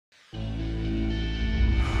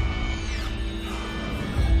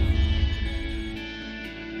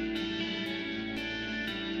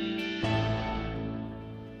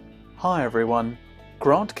Hi everyone,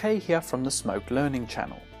 Grant K here from the Smoke Learning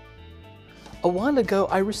channel. A while ago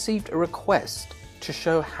I received a request to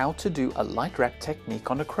show how to do a light wrap technique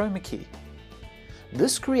on a chroma key.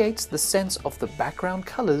 This creates the sense of the background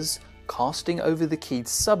colors casting over the key's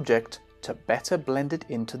subject to better blend it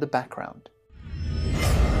into the background.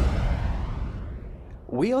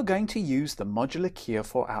 We are going to use the Modular Keyer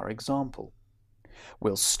for our example.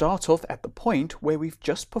 We'll start off at the point where we've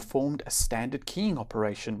just performed a standard keying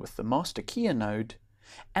operation with the Master Keyer node,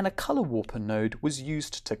 and a color warper node was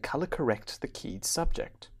used to color correct the keyed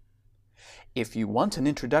subject. If you want an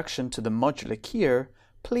introduction to the Modular Keyer,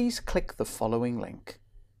 please click the following link.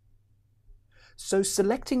 So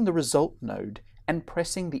selecting the result node and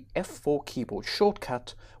pressing the F4 keyboard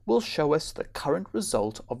shortcut will show us the current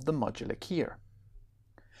result of the Modular Keyer.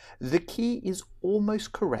 The key is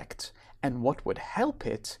almost correct, and what would help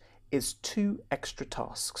it is two extra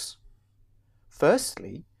tasks.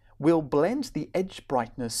 Firstly, we'll blend the edge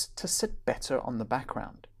brightness to sit better on the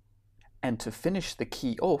background. And to finish the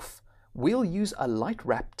key off, we'll use a light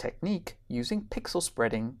wrap technique using pixel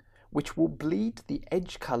spreading, which will bleed the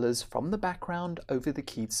edge colors from the background over the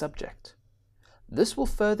keyed subject. This will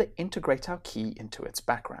further integrate our key into its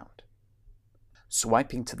background.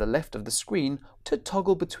 Swiping to the left of the screen to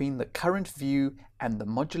toggle between the current view and the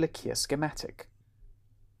Modular Keyer schematic.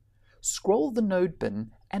 Scroll the node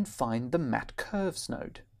bin and find the Matte Curves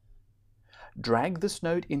node. Drag this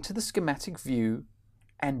node into the schematic view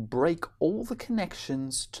and break all the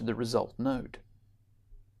connections to the result node.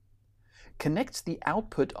 Connect the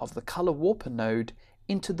output of the Color Warper node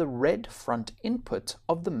into the red front input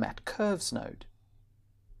of the Matte Curves node.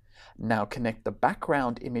 Now connect the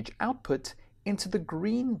background image output into the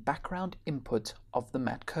green background input of the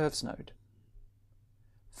Matte Curves node.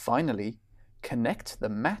 Finally, connect the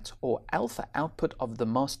matte or alpha output of the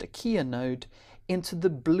Master Keyer node into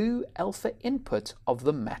the blue alpha input of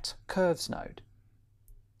the Matte Curves node.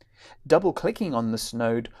 Double-clicking on this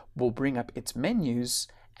node will bring up its menus,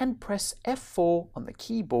 and press F4 on the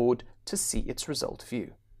keyboard to see its result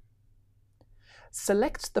view.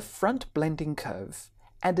 Select the front blending curve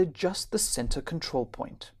and adjust the center control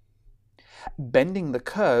point. Bending the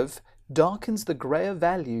curve darkens the grayer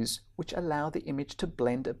values, which allow the image to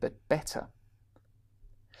blend a bit better.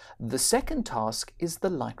 The second task is the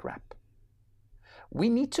light wrap. We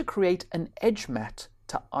need to create an edge mat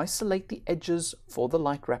to isolate the edges for the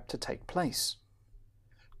light wrap to take place.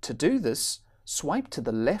 To do this, swipe to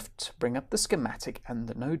the left to bring up the schematic and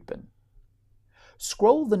the node bin.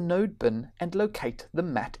 Scroll the node bin and locate the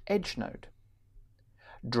matte edge node.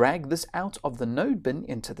 Drag this out of the node bin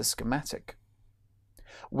into the schematic.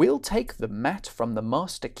 We'll take the matte from the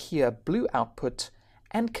Master Keyer blue output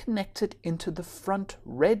and connect it into the front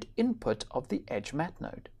red input of the edge matte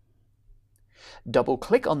node.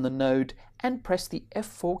 Double-click on the node and press the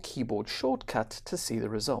F4 keyboard shortcut to see the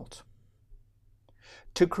result.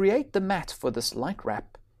 To create the matte for this light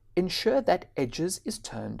wrap, ensure that Edges is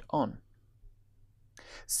turned on.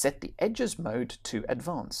 Set the Edges mode to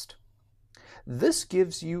Advanced. This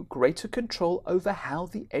gives you greater control over how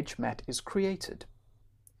the edge mat is created.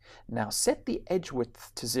 Now set the edge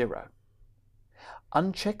width to 0.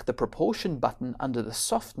 Uncheck the proportion button under the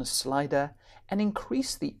softness slider and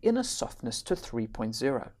increase the inner softness to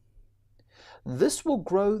 3.0. This will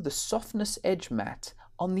grow the softness edge mat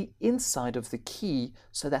on the inside of the key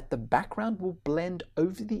so that the background will blend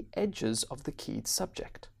over the edges of the keyed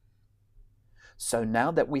subject. So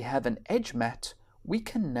now that we have an edge mat, we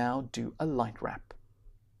can now do a light wrap.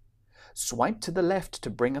 Swipe to the left to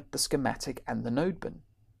bring up the schematic and the node bin.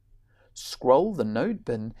 Scroll the node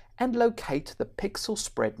bin and locate the pixel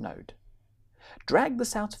spread node. Drag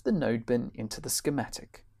this out of the node bin into the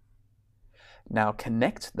schematic. Now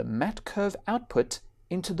connect the matte curve output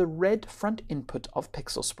into the red front input of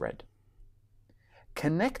pixel spread.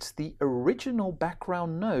 Connect the original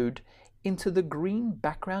background node into the green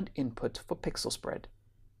background input for pixel spread.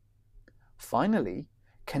 Finally,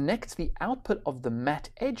 connect the output of the matte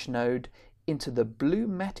edge node into the blue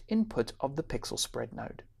matte input of the pixel spread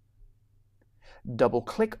node.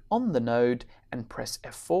 Double-click on the node and press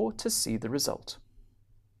F4 to see the result.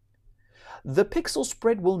 The pixel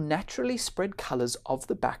spread will naturally spread colors of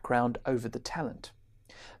the background over the talent.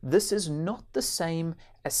 This is not the same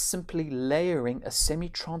as simply layering a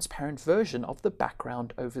semi-transparent version of the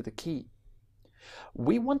background over the key.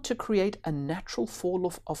 We want to create a natural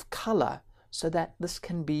fall-off of color so that this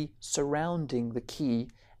can be surrounding the key,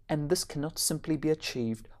 and this cannot simply be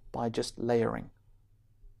achieved by just layering.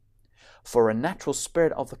 For a natural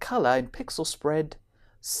spread of the color in pixel spread,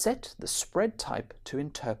 set the spread type to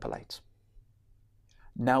interpolate.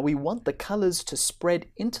 Now we want the colors to spread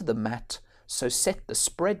into the matte, so set the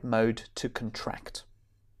spread mode to contract.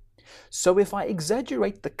 So if I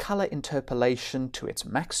exaggerate the color interpolation to its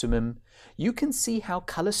maximum, you can see how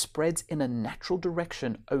color spreads in a natural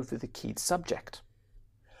direction over the keyed subject.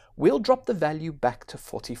 We'll drop the value back to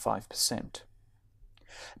 45%.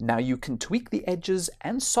 Now you can tweak the edges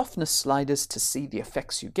and softness sliders to see the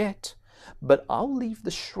effects you get, but I'll leave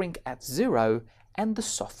the shrink at 0 and the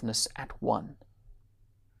softness at 1.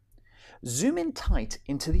 Zoom in tight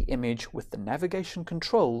into the image with the navigation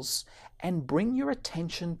controls and bring your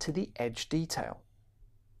attention to the edge detail.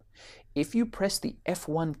 If you press the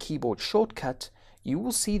F1 keyboard shortcut, you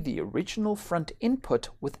will see the original front input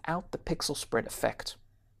without the pixel spread effect.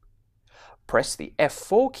 Press the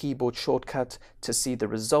F4 keyboard shortcut to see the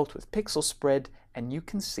result with pixel spread, and you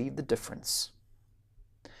can see the difference.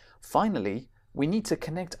 Finally, we need to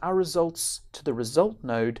connect our results to the result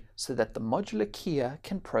node so that the Modular Keyer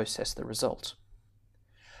can process the result.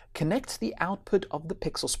 Connect the output of the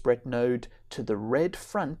pixel spread node to the red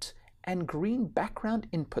front and green background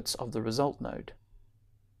inputs of the result node.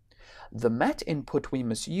 The matte input we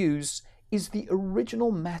must use is the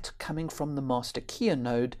original matte coming from the Master Keyer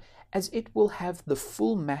node, as it will have the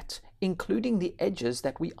full matte including the edges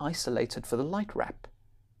that we isolated for the light wrap.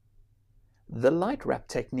 The light wrap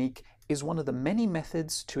technique is one of the many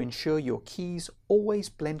methods to ensure your keys always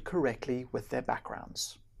blend correctly with their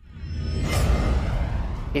backgrounds.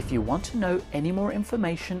 If you want to know any more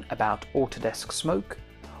information about Autodesk Smoke,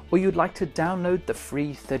 or you'd like to download the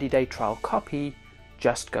free 30-day trial copy,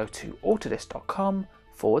 just go to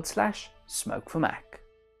autodesk.com/Smoke for Mac.